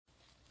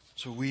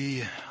So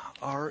we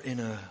are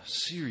in a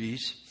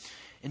series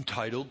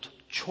entitled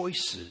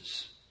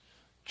Choices.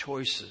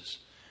 Choices.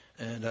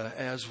 And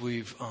as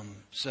we've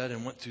said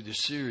and went through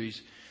this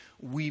series,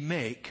 we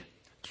make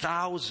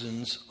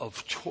thousands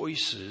of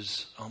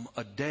choices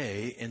a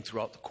day and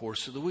throughout the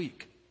course of the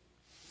week.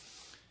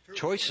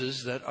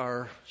 Choices that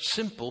are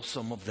simple,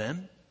 some of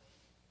them.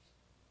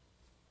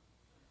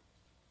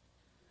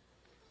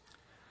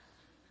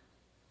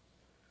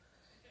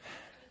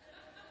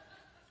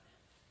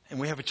 And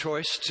we have a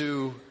choice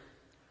to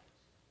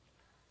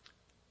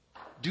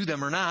do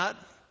them or not.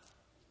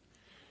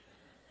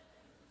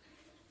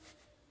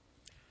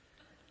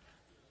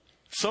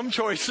 Some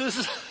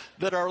choices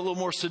that are a little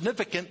more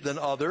significant than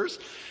others.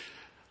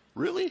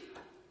 Really?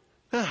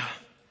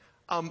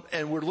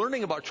 And we're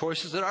learning about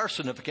choices that are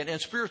significant and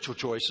spiritual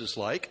choices,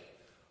 like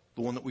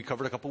the one that we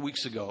covered a couple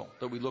weeks ago,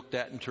 that we looked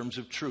at in terms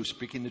of truth,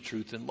 speaking the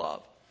truth in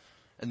love.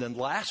 And then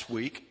last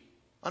week,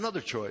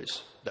 another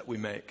choice that we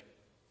make.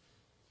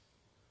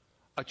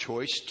 A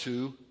choice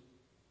to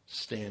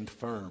stand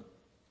firm,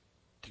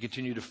 to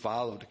continue to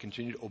follow, to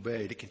continue to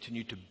obey, to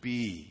continue to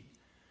be.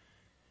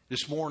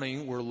 This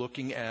morning, we're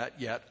looking at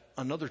yet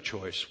another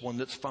choice, one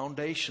that's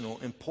foundational,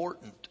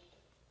 important.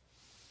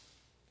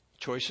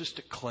 Choices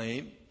to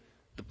claim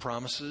the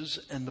promises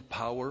and the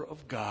power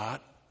of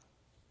God,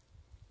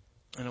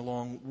 and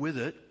along with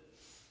it,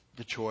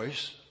 the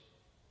choice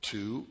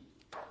to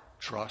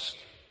trust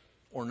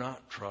or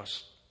not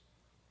trust,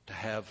 to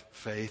have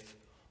faith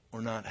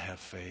or not have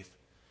faith.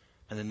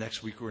 And then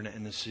next week we're going to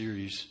end the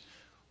series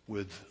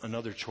with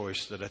another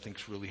choice that I think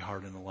is really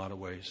hard in a lot of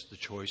ways, the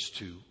choice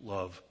to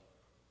love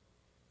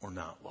or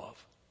not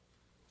love.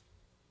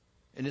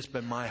 And it's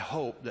been my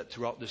hope that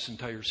throughout this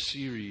entire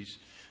series,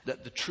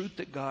 that the truth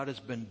that God has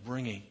been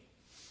bringing,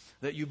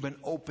 that you've been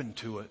open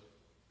to it,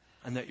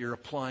 and that you're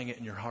applying it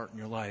in your heart and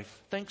your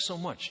life. Thanks so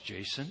much,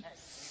 Jason.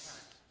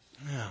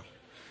 Yeah.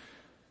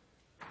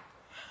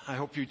 I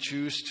hope you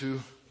choose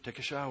to take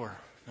a shower.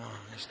 No,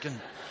 I'm just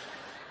kidding.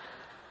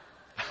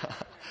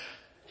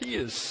 He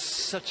is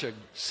such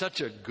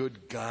a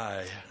good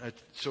guy. I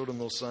showed him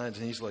those signs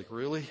and he's like,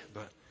 really?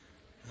 But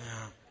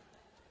yeah.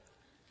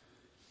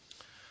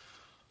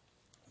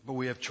 But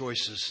we have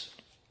choices,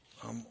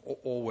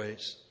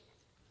 always.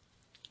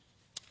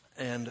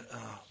 And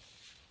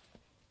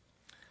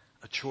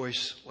a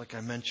choice, like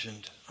I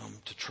mentioned,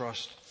 to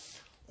trust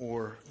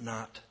or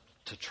not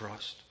to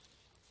trust.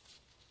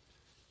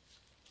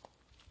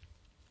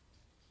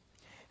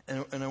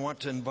 And I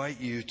want to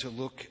invite you to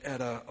look at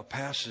a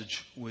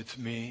passage with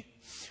me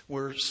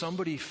where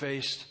somebody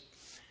faced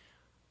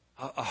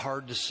a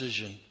hard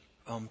decision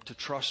to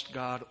trust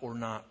God or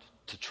not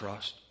to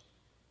trust.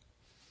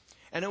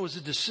 And it was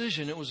a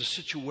decision, it was a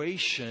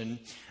situation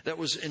that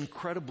was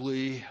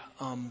incredibly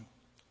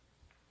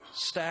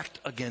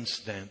stacked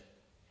against them.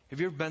 Have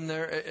you ever been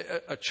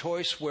there? A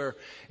choice where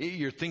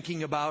you're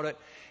thinking about it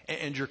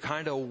and you're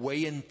kind of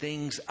weighing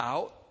things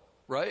out,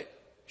 right?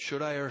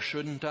 Should I or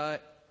shouldn't I?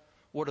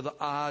 What are the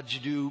odds? You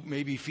do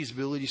maybe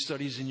feasibility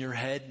studies in your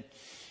head,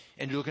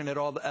 and you're looking at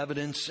all the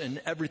evidence and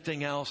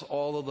everything else,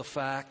 all of the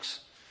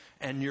facts,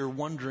 and you're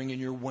wondering and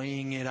you're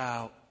weighing it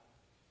out.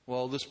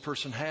 Well, this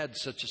person had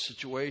such a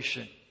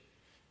situation.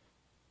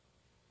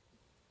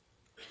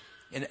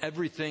 And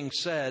everything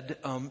said,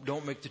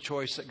 don't make the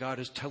choice that God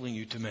is telling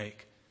you to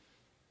make.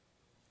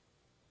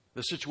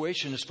 The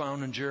situation is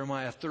found in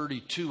Jeremiah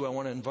 32. I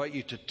want to invite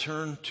you to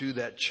turn to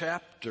that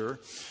chapter.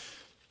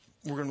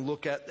 We're going to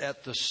look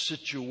at the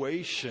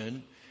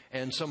situation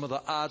and some of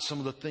the odds, some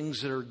of the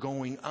things that are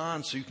going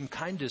on, so you can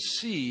kind of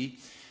see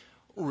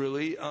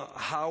really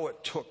how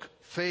it took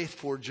faith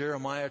for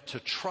Jeremiah to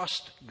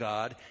trust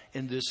God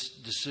in this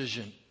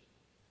decision.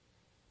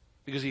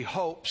 Because he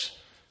hopes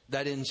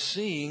that in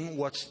seeing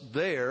what's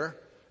there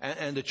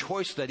and the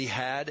choice that he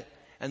had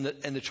and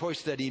the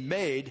choice that he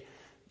made,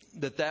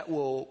 that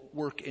will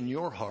work in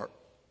your heart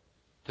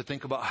to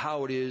think about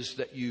how it is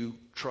that you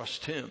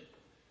trust him.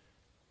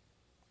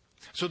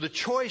 So the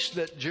choice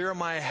that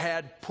Jeremiah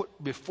had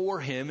put before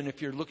him, and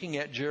if you're looking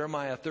at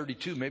Jeremiah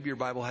 32, maybe your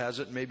Bible has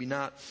it, maybe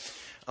not.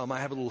 I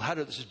have a little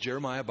header that says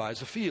Jeremiah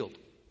buys a field.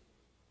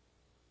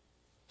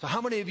 So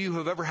how many of you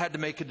have ever had to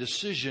make a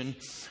decision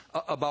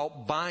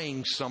about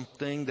buying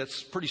something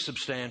that's pretty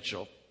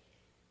substantial?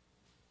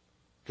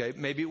 Okay,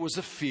 maybe it was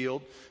a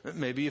field,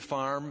 maybe a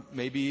farm,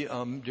 maybe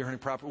deer hunting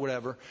property,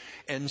 whatever.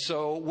 And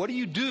so what do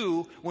you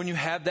do when you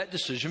have that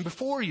decision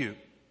before you?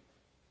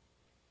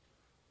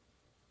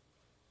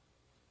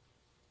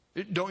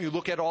 Don't you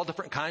look at all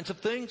different kinds of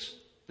things?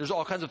 There's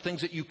all kinds of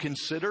things that you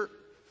consider.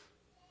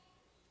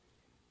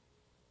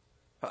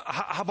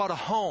 How about a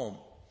home?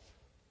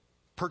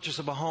 Purchase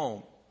of a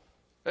home.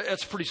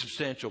 That's a pretty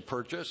substantial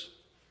purchase.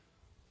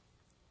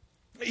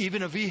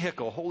 Even a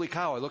vehicle. Holy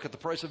cow, I look at the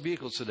price of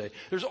vehicles today.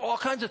 There's all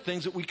kinds of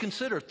things that we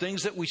consider,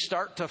 things that we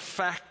start to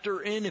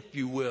factor in, if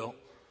you will.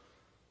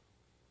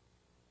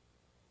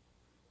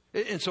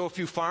 And so if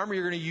you farm,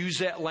 you're going to use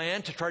that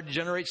land to try to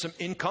generate some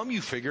income, you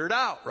figure it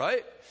out,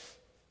 right?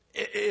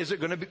 Is it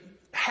going to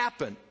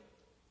happen?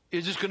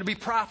 Is this going to be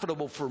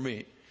profitable for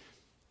me?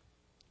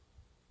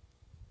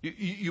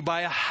 You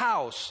buy a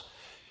house.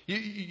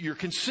 You're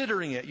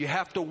considering it. You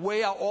have to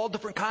weigh out all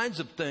different kinds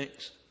of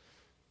things.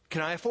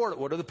 Can I afford it?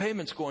 What are the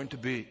payments going to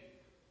be?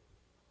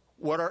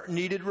 What are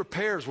needed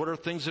repairs? What are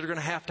things that are going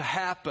to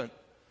happen?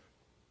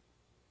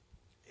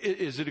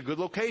 Is it a good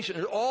location?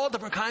 There's all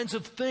different kinds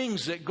of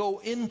things that go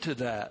into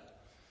that.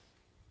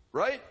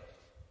 Right?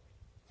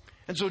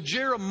 And so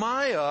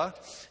Jeremiah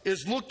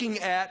is looking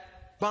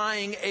at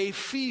buying a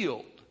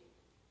field.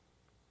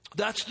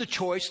 That's the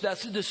choice,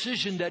 that's the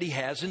decision that he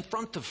has in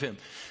front of him.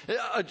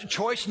 A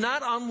choice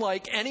not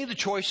unlike any of the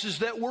choices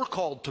that we're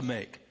called to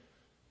make.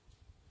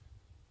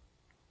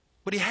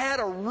 But he had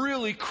a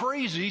really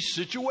crazy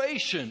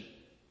situation.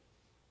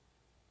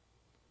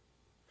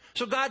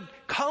 So God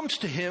comes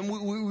to him.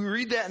 We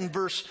read that in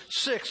verse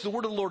 6. The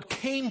word of the Lord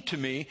came to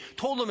me,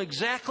 told him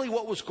exactly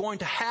what was going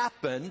to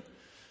happen.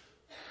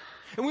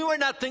 And we might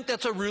not think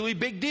that's a really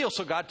big deal.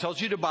 So God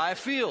tells you to buy a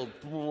field.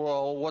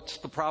 Well, what's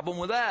the problem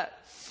with that?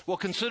 Well,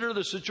 consider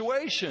the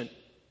situation.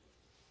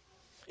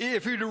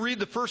 If you were to read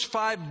the first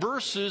 5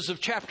 verses of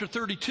chapter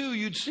 32,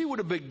 you'd see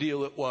what a big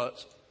deal it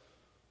was.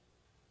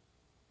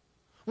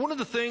 One of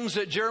the things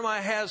that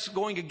Jeremiah has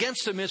going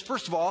against him is,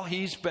 first of all,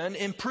 he's been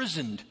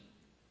imprisoned.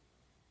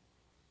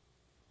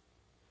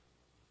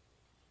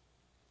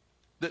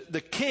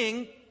 The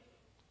king,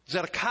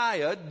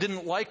 Zedekiah,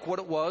 didn't like what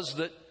it was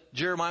that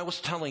Jeremiah was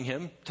telling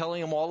him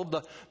all of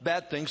the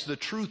bad things, the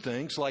true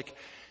things, like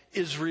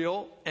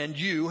Israel and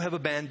you have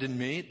abandoned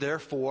me,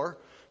 therefore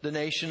the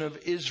nation of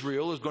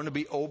Israel is going to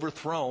be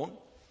overthrown.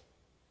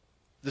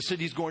 The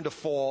city's going to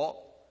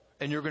fall,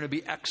 and you're going to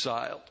be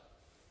exiled.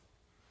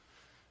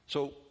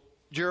 So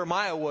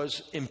Jeremiah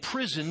was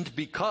imprisoned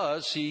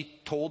because he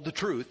told the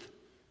truth.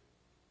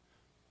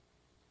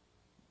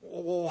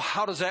 Well,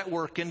 how does that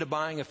work into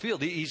buying a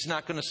field? He's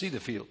not going to see the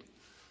field.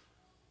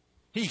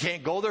 He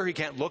can't go there. He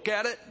can't look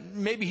at it.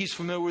 Maybe he's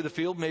familiar with the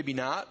field, maybe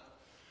not.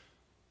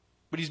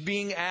 But he's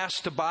being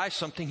asked to buy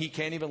something he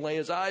can't even lay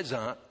his eyes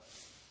on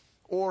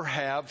or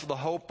have the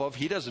hope of,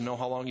 he doesn't know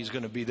how long he's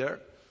going to be there,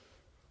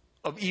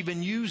 of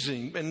even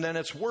using. And then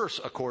it's worse,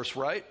 of course,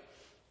 right?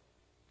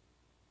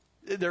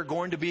 They're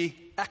going to be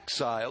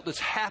exiled. It's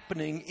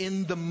happening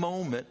in the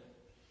moment.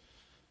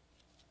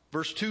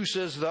 Verse 2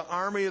 says, the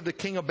army of the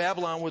king of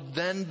Babylon was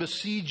then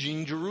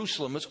besieging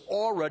Jerusalem. It's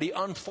already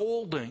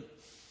unfolding.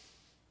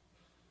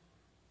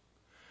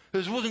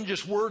 This wasn't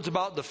just words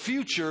about the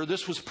future.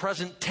 This was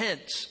present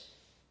tense.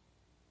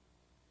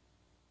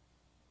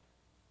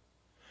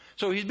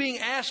 So he's being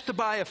asked to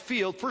buy a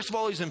field. First of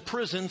all, he's in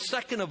prison.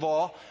 Second of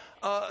all,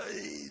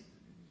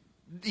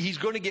 he's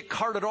going to get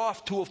carted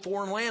off to a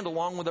foreign land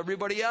along with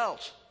everybody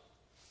else.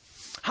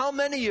 How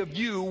many of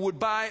you would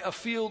buy a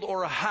field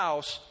or a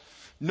house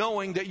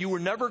knowing that you were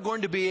never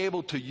going to be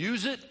able to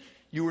use it,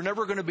 you were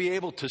never going to be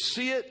able to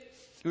see it,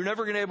 you were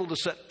never going to be able to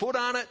set foot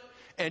on it,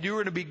 and you were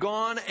going to be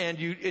gone, and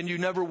you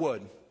never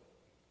would?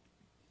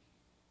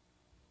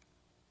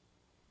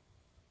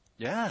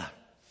 Yeah.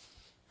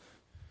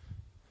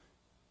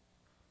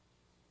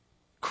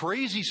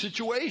 Crazy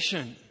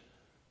situation.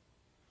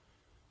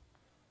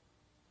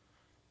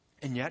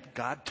 And yet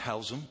God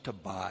tells him to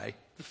buy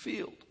the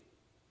field.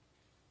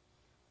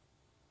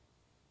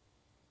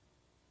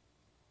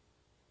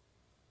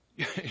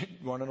 You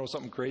want to know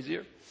something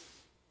crazier?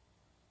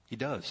 He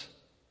does.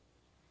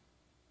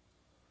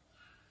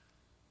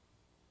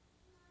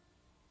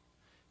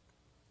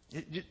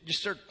 You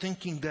start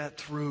thinking that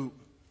through.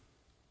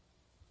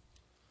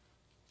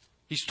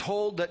 He's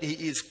told that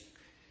his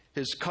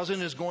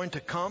cousin is going to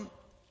come,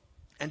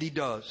 and he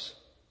does.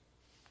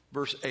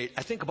 Verse 8.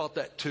 I think about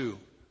that too.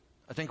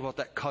 I think about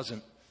that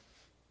cousin.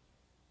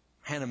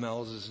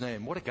 Hanamel is his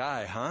name. What a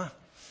guy, huh?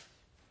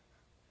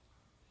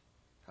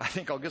 I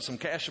think I'll get some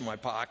cash in my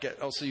pocket.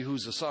 I'll see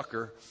who's the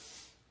sucker.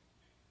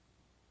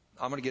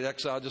 I'm going to get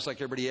exiled just like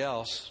everybody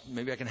else.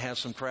 Maybe I can have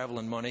some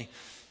traveling money.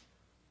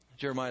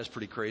 Jeremiah's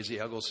pretty crazy.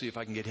 I'll go see if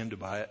I can get him to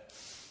buy it.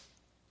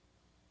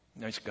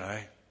 Nice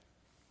guy.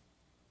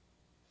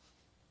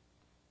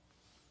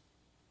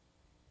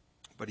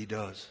 But he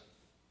does.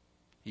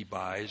 He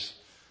buys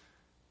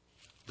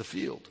the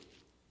field.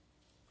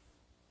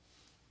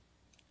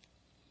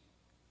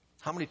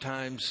 How many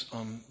times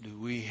do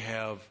we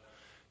have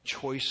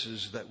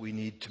choices that we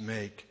need to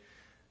make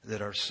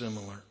that are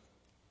similar?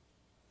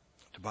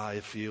 To buy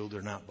a field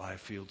or not buy a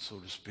field, so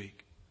to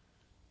speak.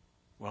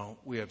 Well,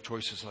 we have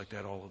choices like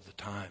that all of the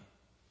time.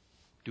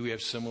 Do we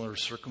have similar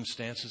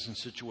circumstances and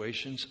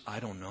situations? I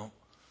don't know.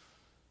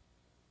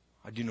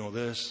 I do know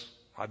this.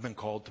 I've been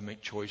called to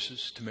make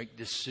choices, to make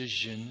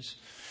decisions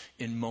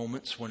in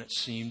moments when it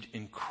seemed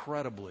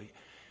incredibly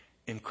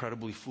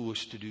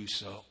foolish to do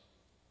so.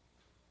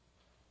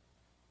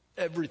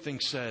 Everything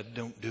said,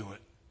 don't do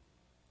it.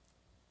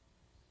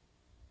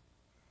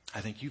 I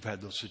think you've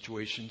had those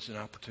situations and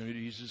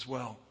opportunities as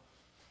well.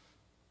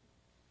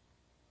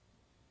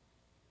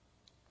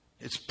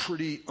 It's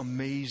pretty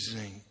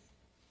amazing.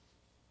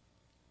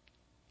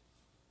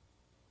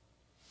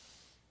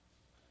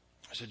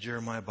 I said,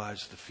 Jeremiah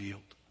buys the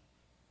field.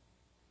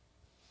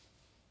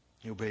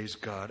 He obeys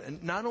God.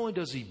 And not only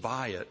does he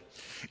buy it,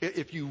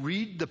 if you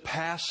read the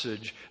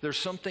passage, there's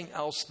something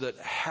else that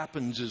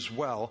happens as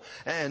well.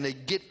 And they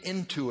get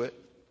into it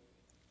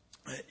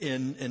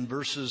in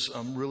verses,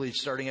 really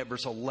starting at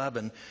verse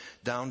 11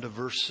 down to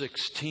verse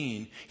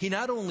 16. He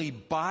not only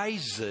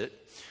buys it,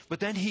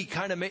 but then he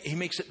he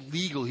makes it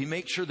legal. He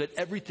makes sure that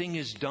everything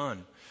is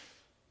done.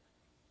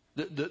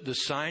 The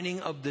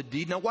signing of the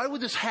deed. Now, why would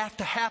this have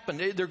to happen?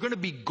 They're going to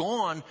be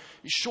gone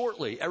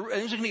shortly.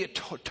 Everything's going to get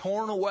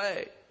torn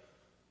away.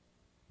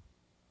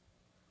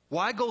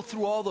 Why go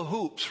through all the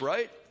hoops,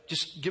 right?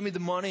 Just give me the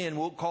money and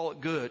we'll call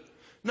it good.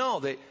 No,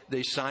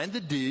 they sign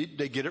the deed.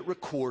 They get it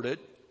recorded.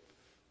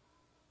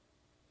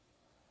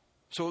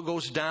 So it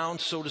goes down,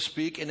 so to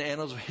speak, in the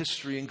annals of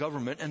history and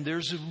government. And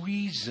there's a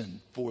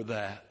reason for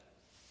that.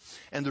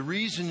 And the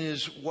reason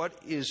is what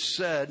is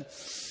said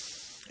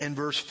in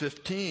verse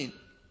 15.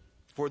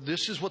 For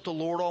this is what the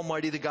Lord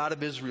Almighty, the God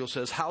of Israel,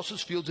 says.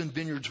 Houses, fields, and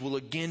vineyards will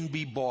again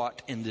be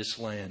bought in this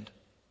land.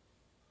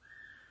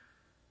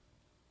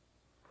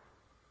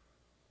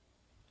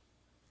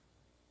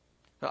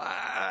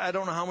 I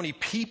don't know how many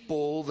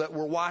people that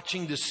were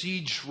watching the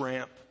siege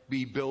ramp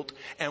be built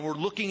and were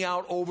looking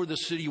out over the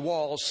city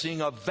walls, seeing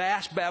a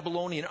vast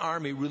Babylonian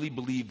army, really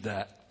believed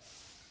that.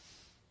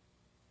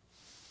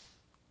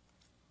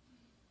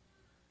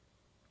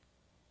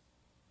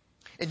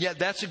 And yet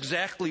that's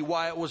exactly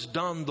why it was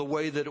done the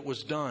way that it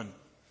was done.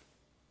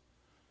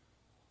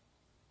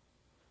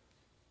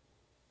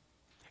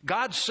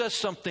 God says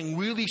something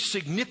really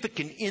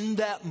significant in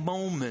that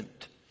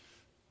moment.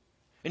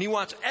 And he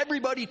wants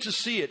everybody to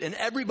see it and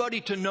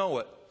everybody to know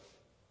it.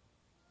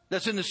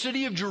 That's in the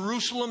city of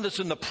Jerusalem, that's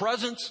in the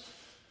presence.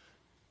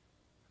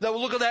 That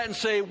will look at that and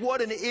say,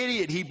 what an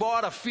idiot. He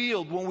bought a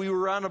field when we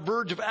were on the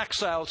verge of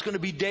exile. It's going to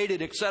be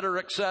dated, etc.,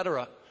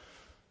 etc.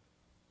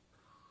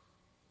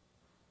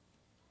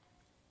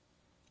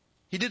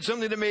 He did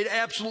something that made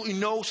absolutely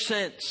no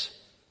sense.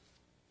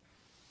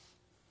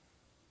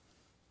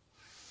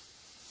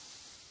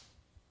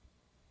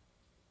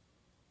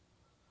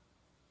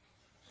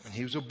 And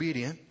he was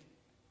obedient.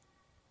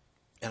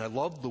 And I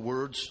love the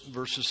words,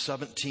 verses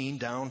 17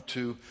 down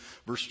to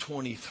verse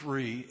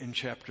 23 in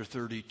chapter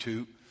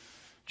 32.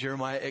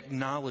 Jeremiah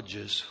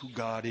acknowledges who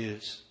God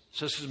is.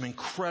 Says some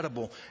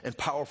incredible and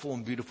powerful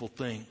and beautiful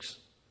things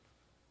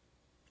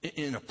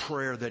in a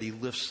prayer that he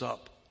lifts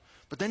up.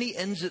 But then he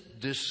ends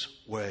it this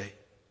way.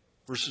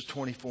 Verses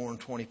 24 and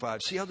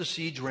 25. See how the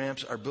siege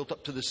ramps are built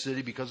up to the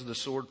city because of the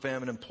sword,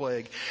 famine, and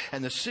plague.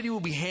 And the city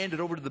will be handed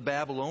over to the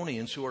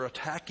Babylonians who are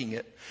attacking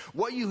it.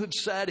 What you have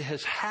said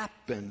has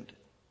happened.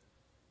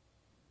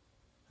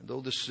 And though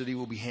the city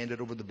will be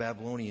handed over to the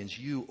Babylonians,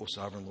 you, O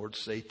sovereign Lord,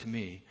 say to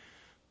me,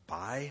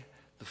 buy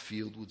the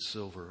field with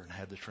silver and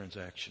have the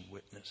transaction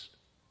witnessed.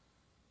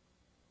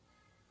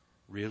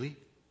 Really?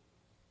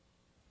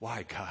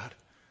 Why, God?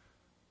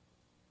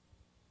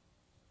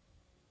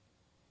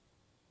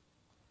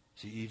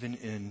 See, even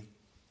in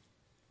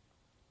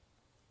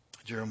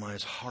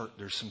Jeremiah's heart,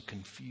 there's some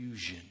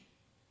confusion.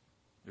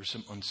 There's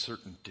some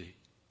uncertainty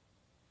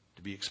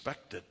to be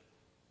expected.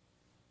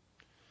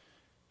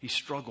 He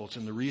struggles,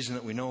 and the reason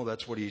that we know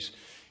that's what he's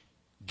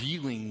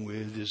dealing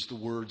with is the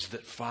words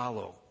that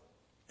follow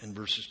in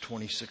verses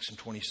 26 and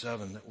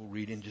 27 that we'll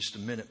read in just a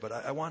minute. But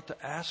I want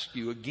to ask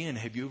you again,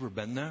 have you ever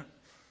been there?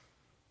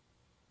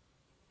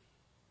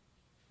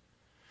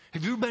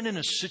 Have you ever been in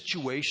a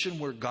situation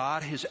where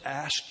God has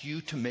asked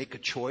you to make a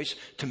choice,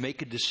 to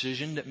make a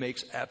decision that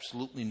makes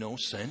absolutely no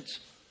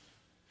sense?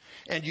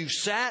 And you've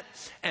sat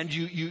and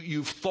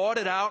you've thought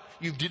it out.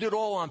 You did it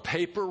all on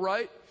paper,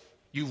 right?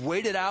 You've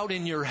weighed it out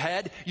in your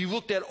head. You've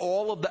looked at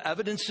all of the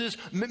evidences.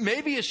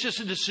 Maybe it's just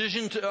a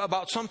decision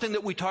about something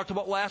that we talked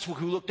about last week.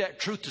 We looked at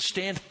truth, to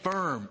stand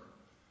firm,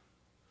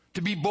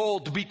 to be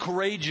bold, to be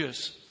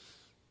courageous.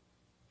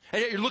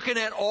 And yet you're looking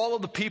at all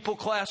of the people,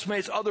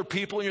 classmates, other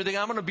people, and you're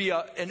thinking, I'm going to be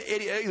an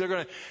idiot. They're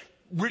going to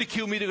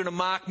ridicule me. They're going to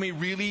mock me.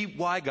 Really?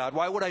 Why, God?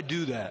 Why would I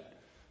do that?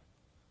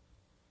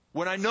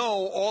 When I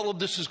know all of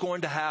this is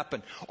going to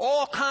happen.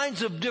 All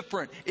kinds of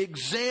different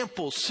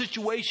examples,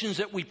 situations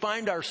that we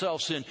find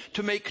ourselves in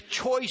to make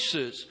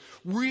choices,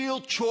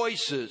 real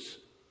choices.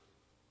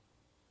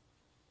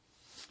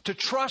 To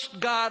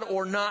trust God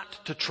or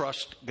not to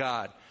trust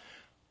God.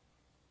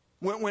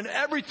 When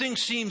everything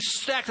seems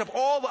stacked up,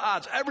 all the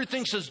odds,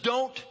 everything says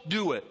don't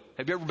do it.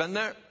 Have you ever been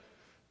there?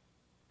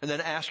 And then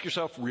ask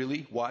yourself,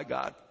 really, why,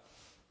 God?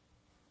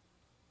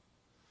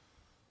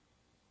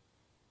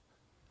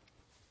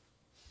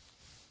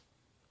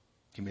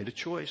 He made a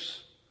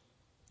choice.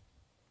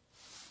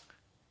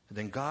 And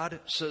then God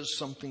says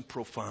something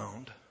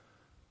profound.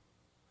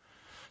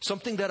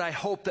 Something that I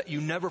hope that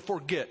you never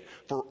forget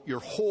for your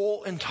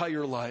whole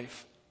entire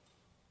life.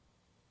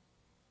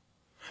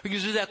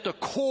 Because it's at the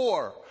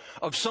core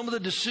of some of the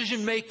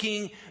decision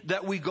making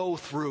that we go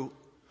through,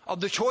 of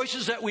the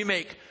choices that we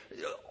make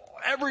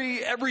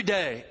every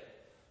day.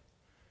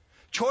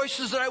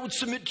 Choices that I would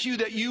submit to you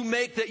that you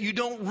make that you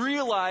don't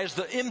realize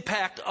the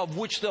impact of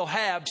which they'll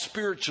have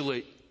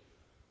spiritually.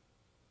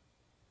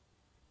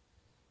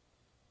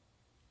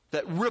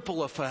 That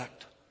ripple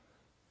effect.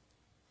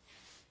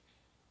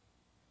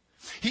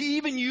 He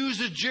even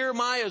uses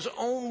Jeremiah's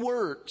own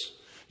words.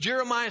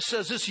 Jeremiah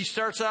says this, he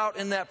starts out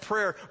in that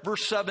prayer,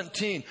 verse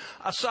 17.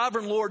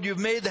 Sovereign Lord, you've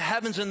made the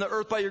heavens and the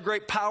earth by your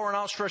great power and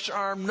outstretched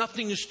arm.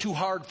 Nothing is too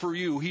hard for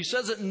you. He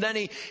says it, and then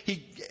he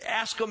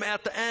asks him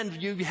at the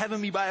end, you having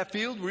me by a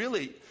field?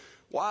 Really?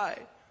 Why?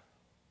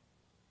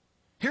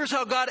 Here's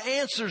how God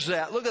answers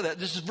that. Look at that.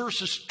 This is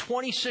verses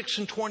 26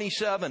 and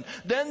 27.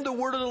 Then the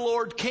word of the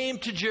Lord came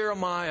to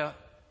Jeremiah.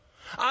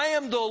 I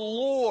am the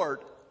Lord,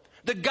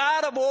 the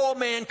God of all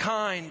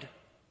mankind.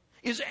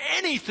 Is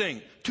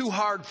anything too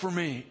hard for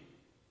me?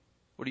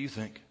 What do you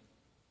think?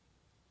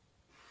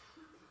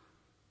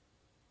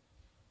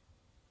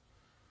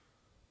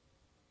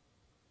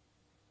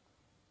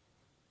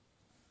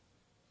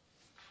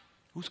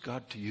 Who's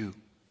God to you?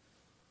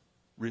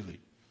 Really?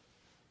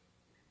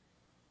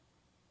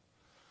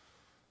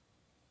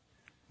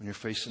 When you're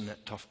facing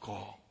that tough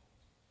call,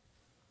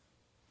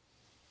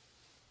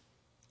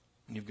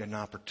 and you've got an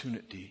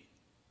opportunity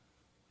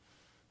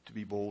to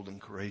be bold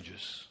and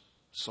courageous,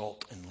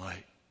 salt and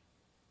light.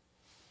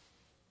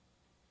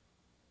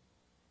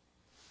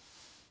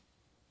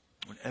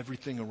 When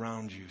everything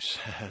around you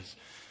says,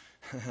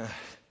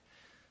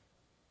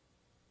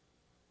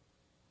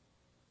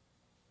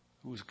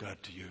 who is God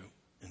to you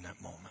in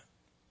that moment?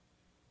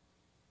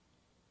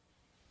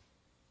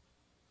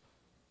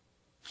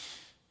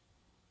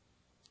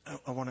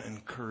 I want to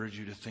encourage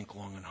you to think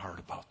long and hard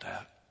about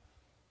that.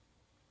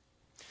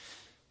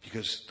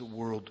 Because the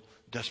world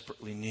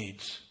desperately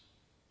needs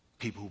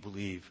people who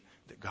believe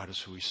that God is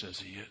who He says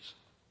He is.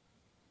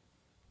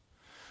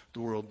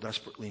 The world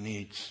desperately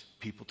needs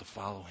people to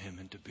follow Him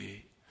and to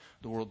be.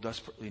 The world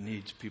desperately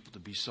needs people to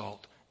be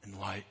salt and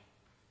light.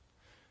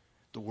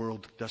 The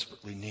world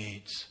desperately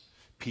needs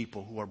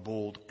people who are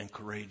bold and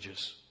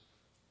courageous,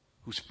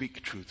 who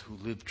speak truth, who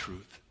live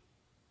truth,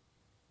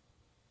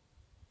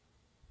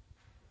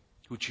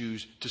 who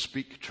choose to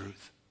speak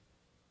truth,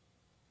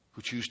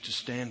 who choose to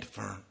stand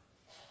firm,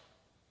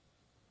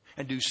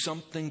 and do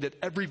something that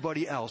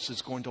everybody else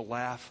is going to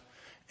laugh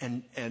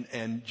and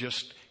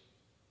just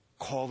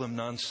call them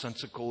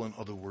nonsensical and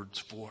other words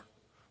for.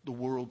 The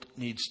world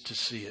needs to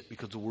see it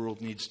because the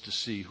world needs to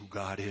see who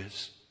God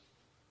is.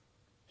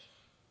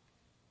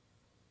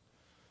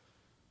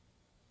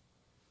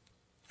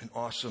 An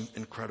awesome,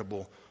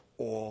 incredible,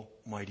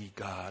 almighty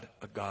God,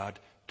 a God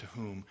to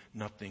whom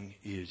nothing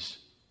is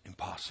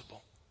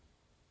impossible.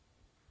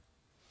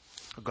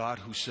 A God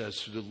who says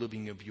through the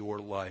living of your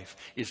life,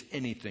 is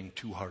anything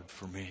too hard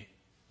for me?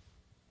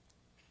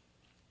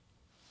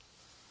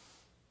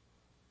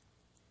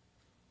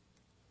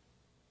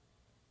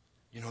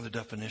 You know the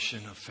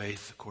definition of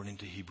faith according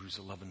to Hebrews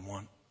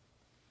 11:1?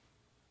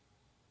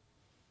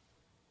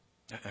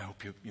 I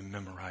hope you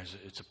memorize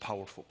it. It's a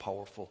powerful,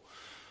 powerful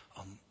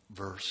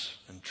verse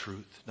and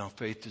truth. Now,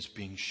 faith is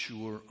being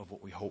sure of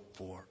what we hope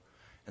for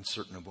and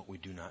certain of what we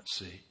do not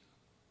see.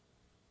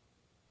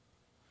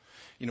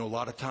 You know, a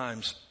lot of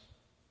times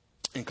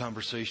in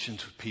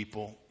conversations with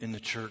people in the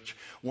church,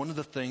 one of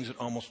the things that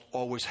almost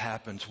always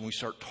happens when we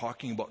start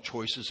talking about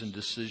choices and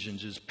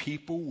decisions is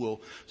people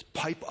will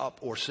pipe up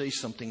or say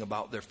something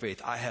about their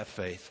faith. I have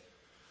faith.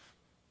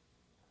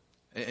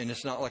 And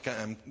it's not like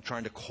I'm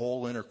trying to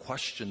call in or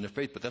question their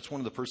faith, but that's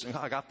one of the first things.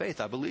 I got faith,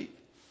 I believe.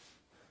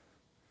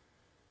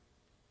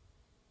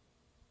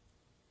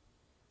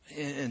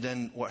 And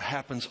then what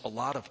happens a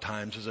lot of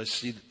times is I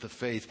see that the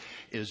faith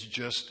is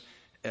just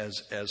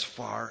as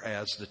far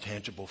as the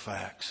tangible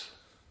facts.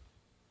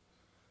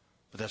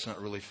 But that's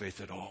not really faith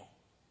at all.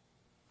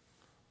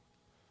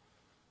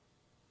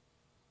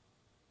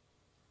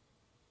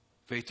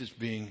 Faith is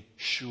being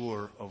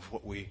sure of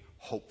what we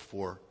hope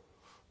for.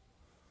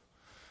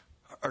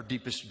 Our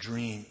deepest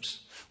dreams.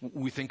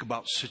 We think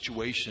about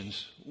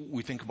situations.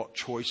 We think about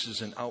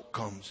choices and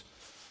outcomes.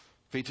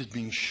 Faith is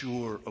being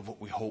sure of what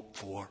we hope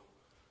for.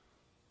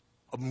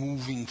 Of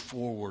moving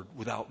forward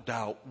without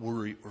doubt,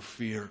 worry, or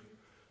fear.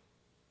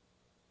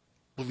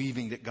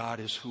 Believing that God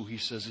is who He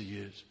says He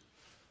is.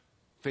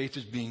 Faith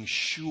is being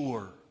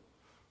sure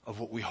of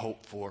what we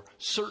hope for,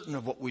 certain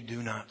of what we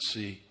do not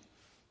see.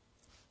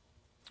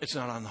 It's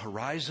not on the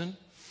horizon.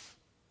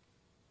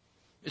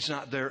 It's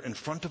not there in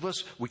front of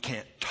us. We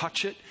can't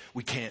touch it.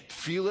 We can't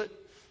feel it.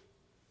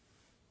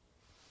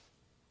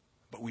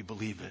 But we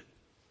believe it.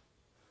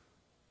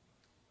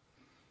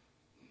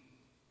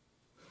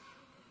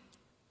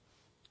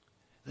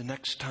 The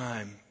next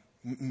time,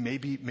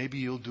 maybe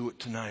you'll do it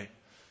tonight.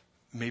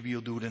 Maybe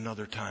you'll do it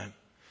another time.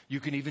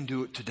 You can even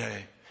do it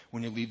today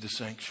when you leave the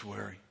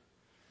sanctuary.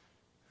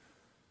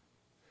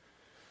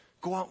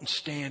 Go out and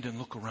stand and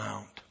look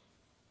around.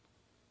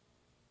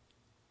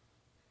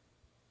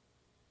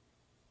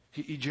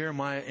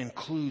 Jeremiah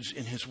includes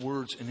in his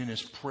words and in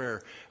his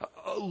prayer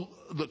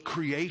the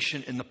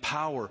creation and the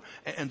power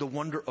and the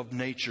wonder of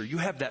nature. You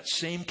have that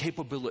same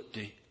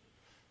capability.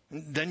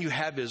 Then you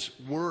have His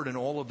Word and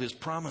all of His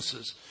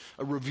promises,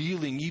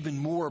 revealing even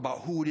more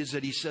about who it is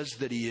that He says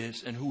that He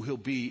is and who He'll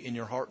be in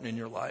your heart and in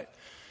your life.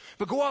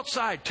 But go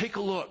outside, take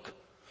a look.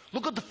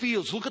 Look at the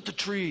fields. Look at the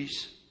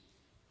trees.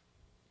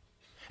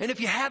 And if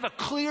you have a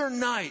clear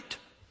night,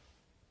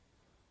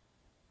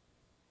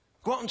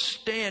 go out and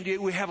stand.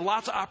 We have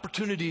lots of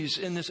opportunities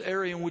in this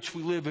area in which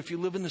we live. If you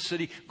live in the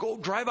city, go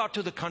drive out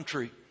to the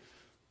country.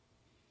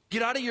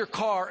 Get out of your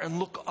car and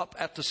look up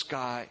at the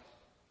sky.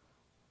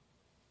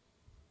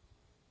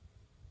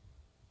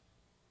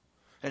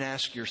 And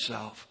ask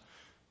yourself,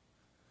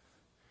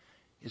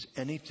 is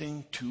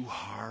anything too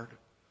hard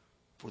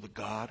for the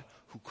God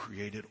who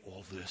created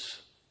all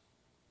this?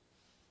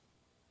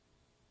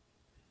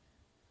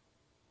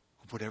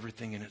 Who put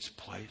everything in its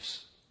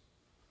place?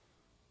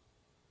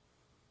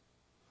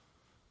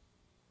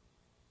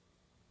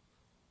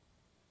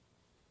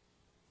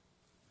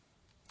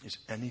 Is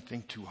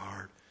anything too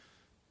hard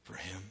for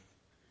him?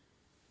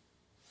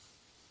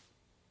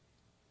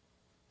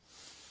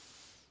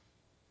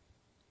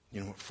 You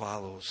know what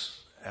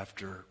follows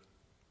after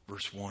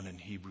verse 1 in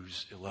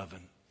Hebrews 11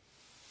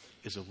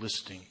 is a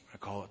listing. I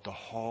call it the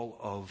Hall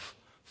of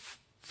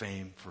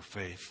Fame for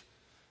Faith.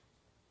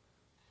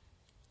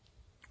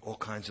 All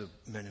kinds of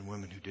men and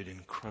women who did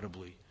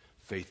incredibly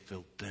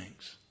faith-filled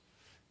things.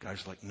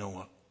 Guys like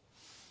Noah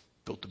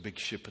built a big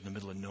ship in the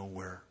middle of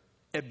nowhere.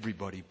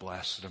 Everybody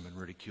blasted him and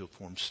ridiculed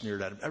for him,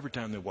 sneered at him every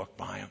time they walked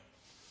by him.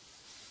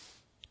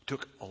 It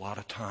took a lot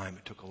of time.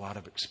 It took a lot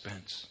of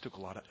expense. It took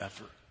a lot of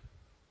effort.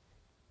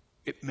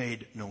 It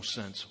made no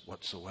sense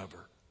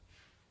whatsoever.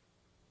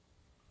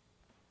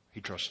 He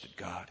trusted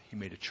God. He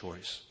made a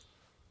choice.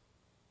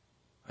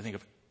 I think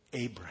of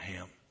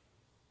Abraham.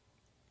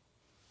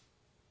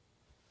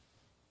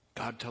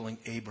 God telling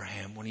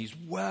Abraham when he's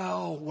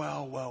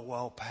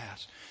well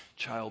past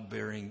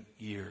childbearing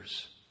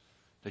years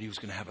that he was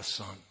going to have a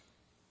son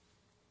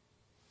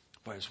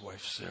by his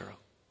wife Sarah.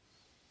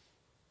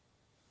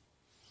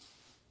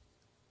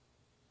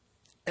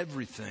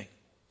 Everything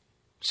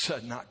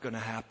said not going to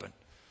happen.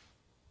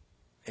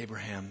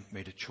 Abraham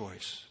made a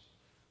choice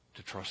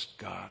to trust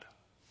God.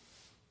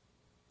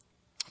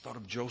 I thought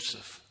of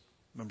Joseph.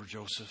 Remember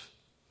Joseph?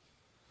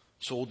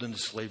 Sold into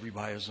slavery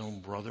by his own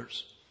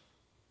brothers.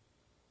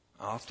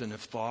 I often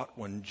have thought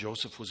when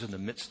Joseph was in the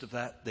midst of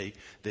that, they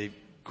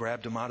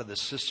grabbed him out of the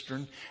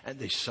cistern and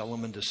they sell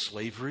him into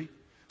slavery.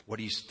 What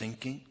he's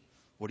thinking,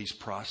 what he's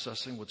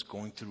processing, what's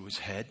going through his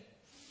head.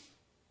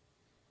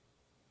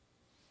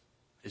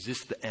 Is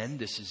this the end?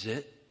 This is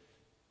it?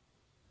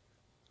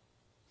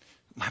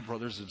 My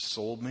brothers have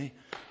sold me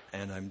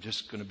and I'm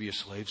just going to be a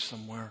slave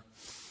somewhere.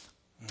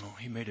 No,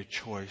 he made a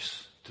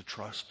choice to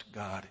trust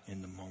God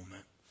in the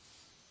moment.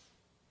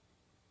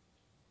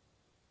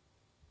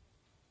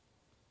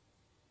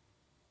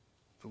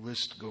 The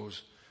list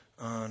goes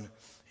on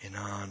and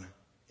on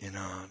and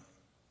on.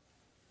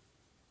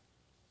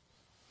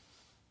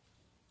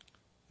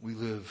 We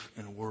live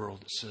in a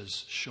world that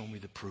says, show me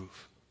the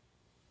proof.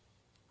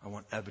 I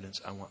want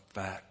evidence. I want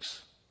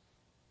facts.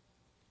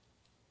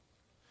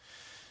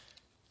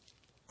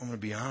 I'm going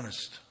to be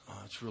honest.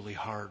 It's really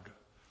hard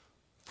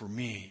for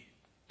me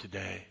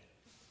today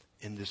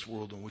in this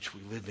world in which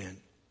we live in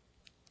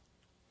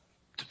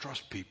to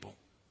trust people.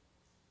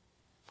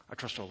 I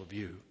trust all of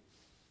you.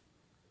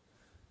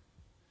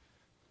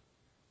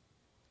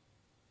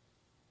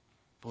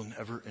 But an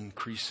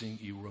ever-increasing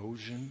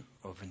erosion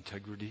of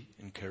integrity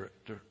and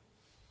character.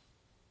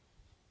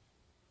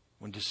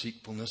 When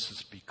deceitfulness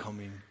is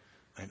becoming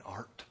an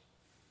art.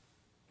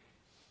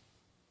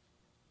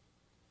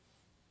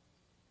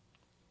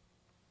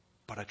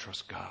 But I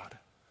trust God.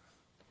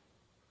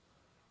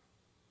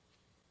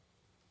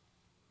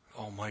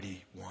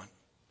 Almighty One.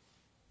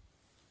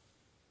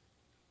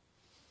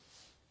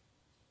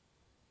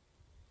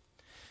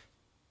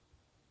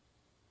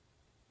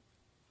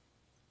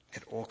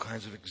 Had all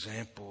kinds of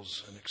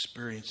examples and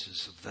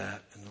experiences of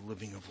that in the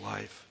living of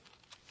life.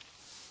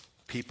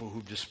 People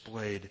who've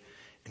displayed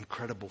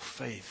incredible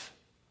faith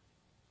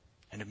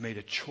and have made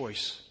a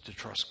choice to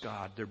trust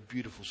God. They're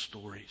beautiful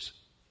stories.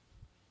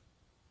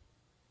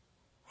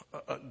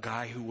 A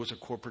guy who was a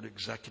corporate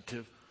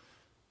executive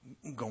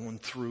going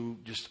through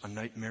just a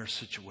nightmare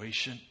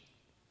situation.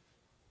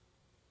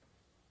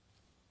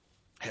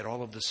 Had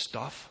all of this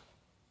stuff,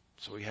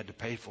 so he had to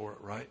pay for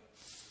it, right?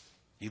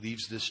 He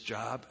leaves this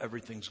job,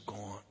 everything's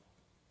gone.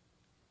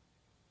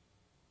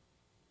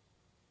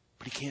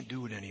 But he can't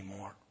do it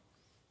anymore.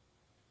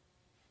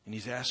 And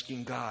he's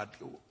asking God,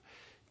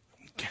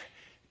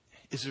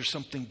 is there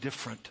something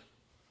different?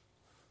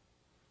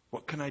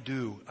 What can I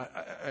do?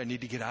 I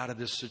need to get out of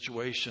this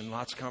situation.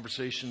 Lots of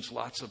conversations,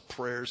 lots of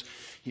prayers.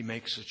 He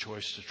makes a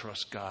choice to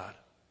trust God.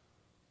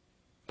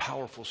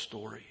 Powerful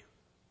story.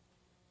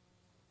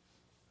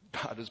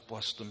 God has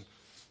blessed him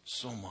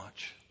so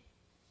much.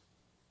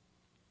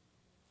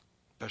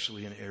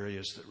 Especially in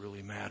areas that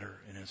really matter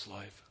in his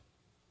life.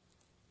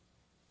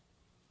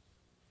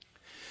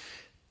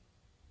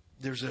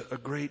 There's a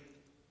great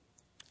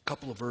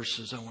couple of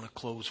verses I want to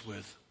close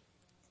with,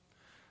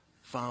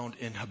 found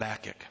in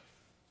Habakkuk.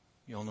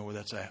 You all know where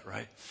that's at,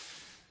 right?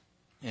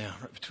 Yeah,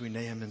 right between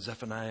Nahum and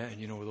Zephaniah, and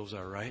you know where those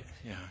are, right?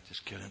 Yeah,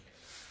 just kidding.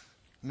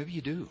 Maybe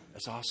you do.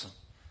 That's awesome.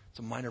 It's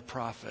a minor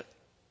prophet.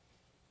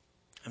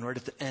 And right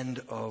at the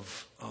end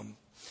of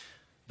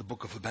the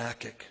book of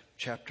Habakkuk,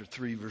 chapter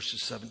 3,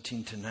 verses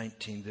 17 to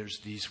 19, there's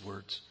these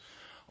words.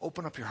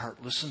 Open up your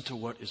heart. Listen to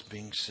what is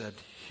being said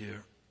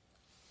here.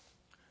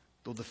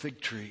 Though the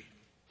fig tree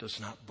does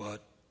not bud,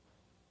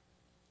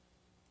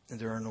 and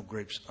there are no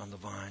grapes on the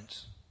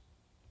vines,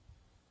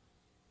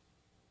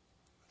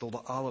 though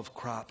the olive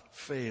crop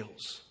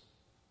fails,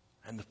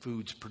 and the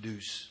foods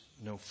produce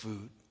no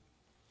food,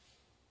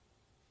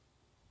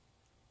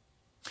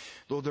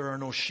 though there are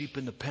no sheep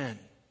in the pen,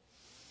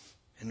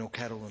 and no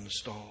cattle in the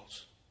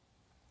stalls,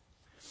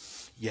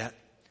 yet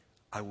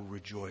I will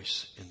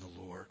rejoice in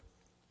the Lord.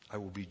 I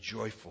will be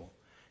joyful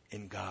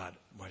in God,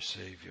 my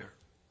Savior.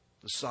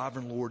 The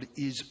sovereign Lord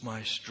is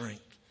my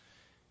strength.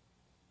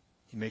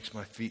 He makes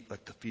my feet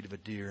like the feet of a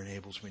deer,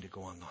 enables me to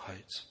go on the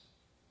heights.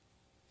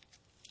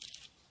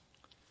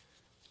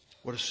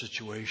 What a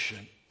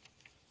situation.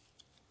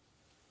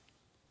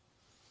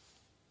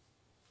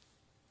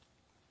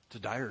 It's a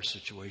dire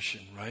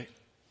situation, right?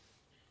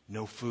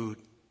 No food.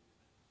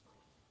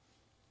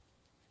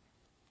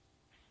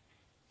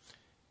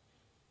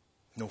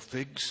 No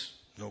figs,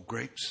 no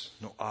grapes,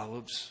 no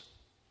olives,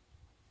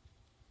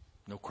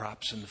 no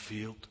crops in the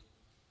field.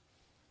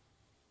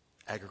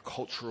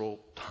 Agricultural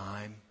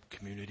time,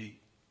 community.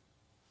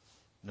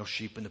 No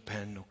sheep in the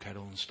pen, no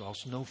cattle in the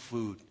stalls, no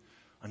food,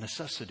 a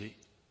necessity.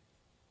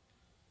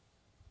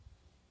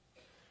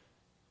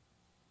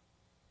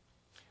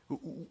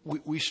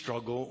 We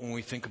struggle when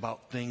we think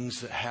about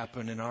things that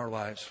happen in our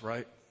lives,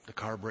 right? The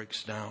car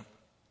breaks down.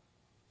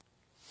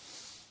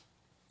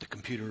 The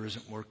computer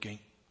isn't working.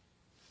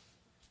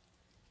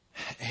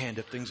 And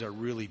if things are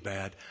really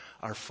bad,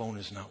 our phone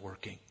is not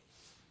working.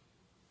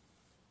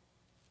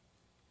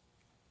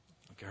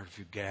 I heard a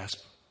few gasp.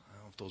 I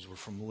don't know if those were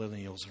from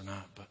millennials or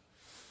not, but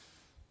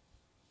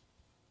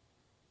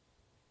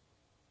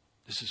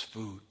this is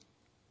food.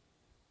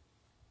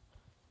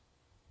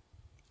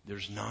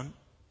 There's none,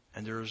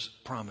 and there's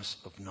promise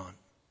of none.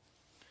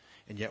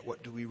 And yet,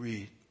 what do we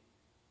read?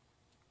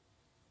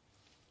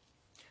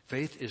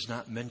 Faith is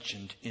not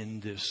mentioned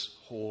in this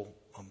whole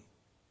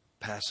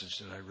passage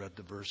that I read,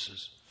 the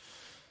verses,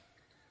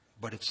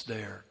 but it's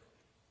there.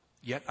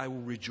 Yet I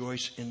will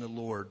rejoice in the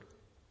Lord.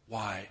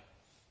 Why?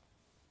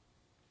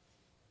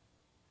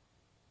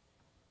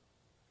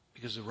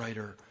 Because the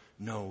writer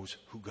knows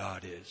who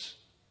God is.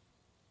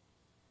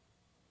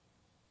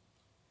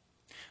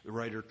 The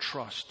writer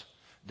trusts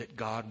that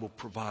God will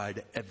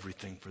provide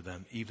everything for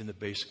them, even the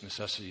basic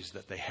necessities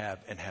that they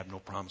have and have no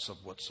promise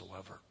of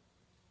whatsoever.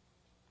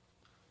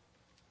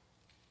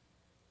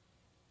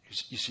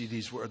 You see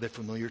these words, are they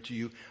familiar to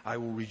you? I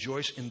will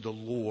rejoice in the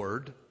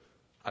Lord.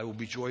 I will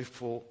be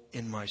joyful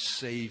in my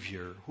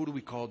Savior. Who do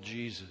we call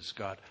Jesus?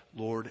 God,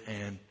 Lord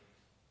and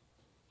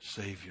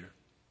Savior.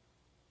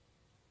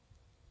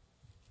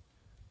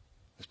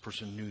 This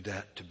person knew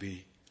that to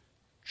be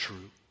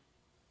true.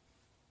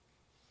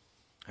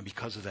 And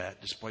because of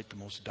that, despite the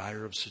most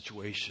dire of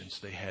situations,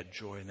 they had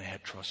joy and they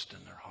had trust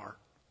in their heart.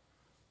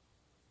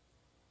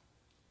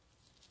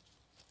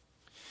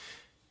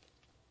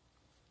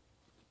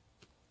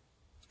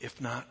 If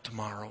not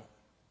tomorrow,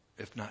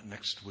 if not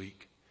next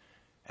week,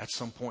 at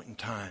some point in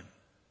time,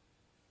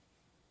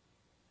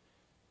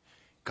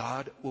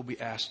 God will be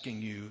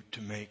asking you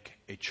to make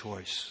a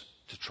choice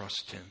to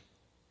trust Him.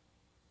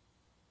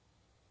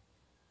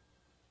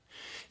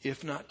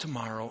 If not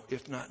tomorrow,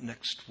 if not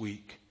next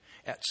week,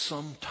 at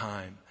some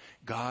time,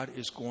 God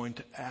is going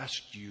to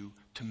ask you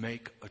to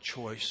make a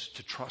choice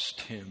to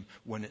trust Him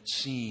when it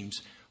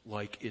seems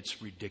like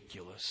it's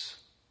ridiculous.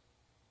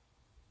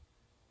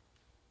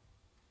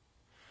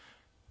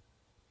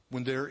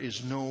 When there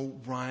is no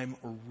rhyme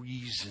or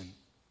reason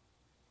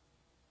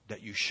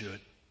that you should.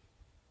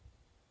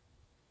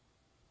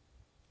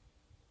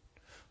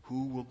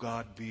 Who will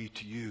God be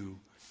to you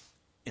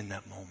in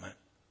that moment?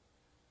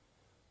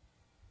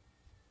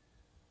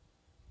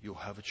 You'll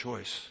have a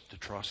choice to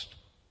trust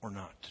or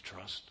not to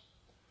trust.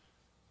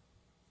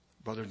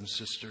 Brothers and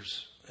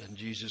sisters in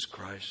Jesus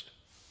Christ,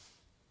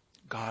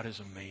 God is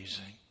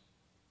amazing.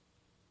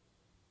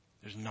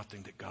 There's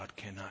nothing that God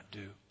cannot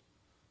do.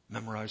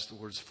 Memorize the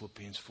words of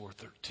Philippians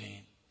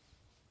 4:13.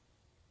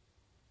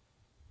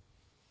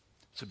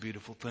 It's a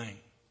beautiful thing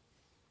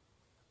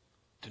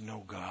to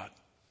know God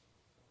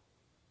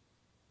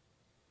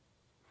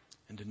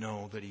and to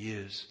know that He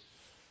is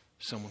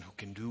someone who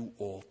can do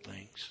all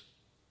things,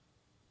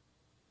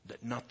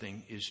 that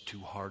nothing is too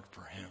hard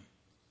for Him.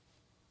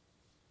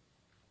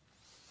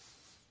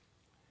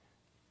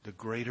 The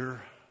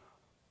greater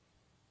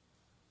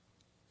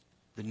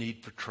the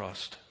need for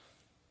trust,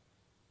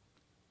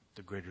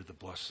 the greater the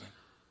blessing,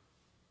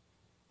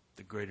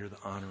 the greater the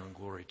honor and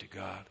glory to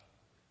God.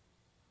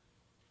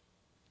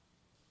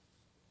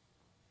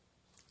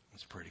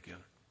 Let's pray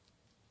together.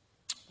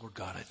 Lord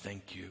God, I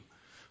thank You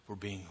for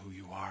being who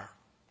You are.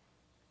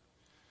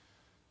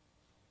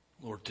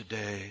 Lord,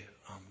 today,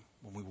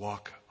 when we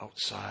walk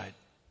outside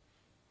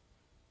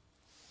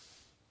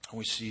and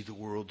we see the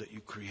world that You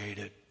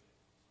created,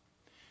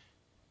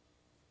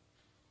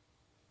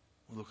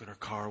 we look at our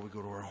car, we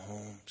go to our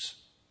homes,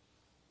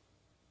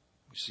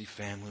 We see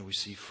family. We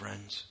see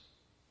friends.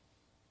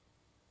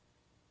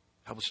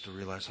 Help us to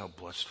realize how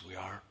blessed we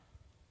are.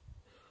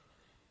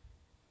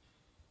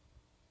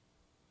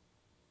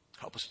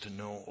 Help us to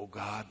know, oh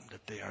God,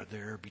 that they are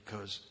there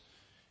because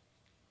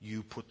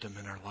you put them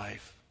in our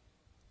life.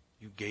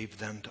 You gave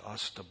them to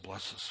us to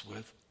bless us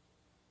with.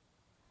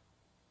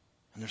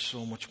 And there's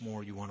so much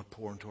more you want to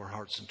pour into our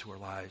hearts and to our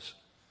lives.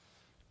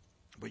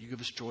 But you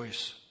give us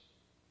choice.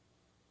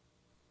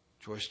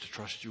 Choice to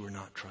trust you or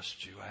not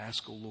trust you. I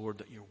ask, oh Lord,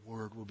 that your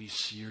word will be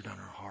seared on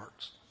our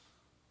hearts.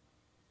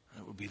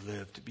 And it will be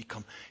lived to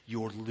become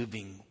your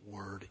living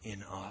word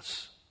in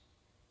us.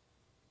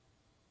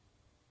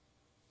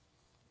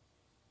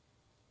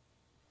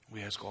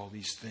 We ask all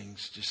these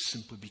things just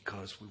simply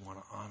because we want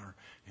to honor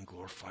and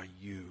glorify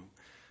you,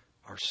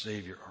 our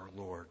Savior, our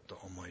Lord, the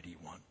Almighty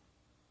One.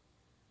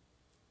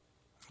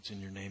 It's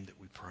in your name that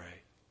we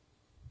pray.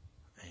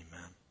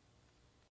 Amen.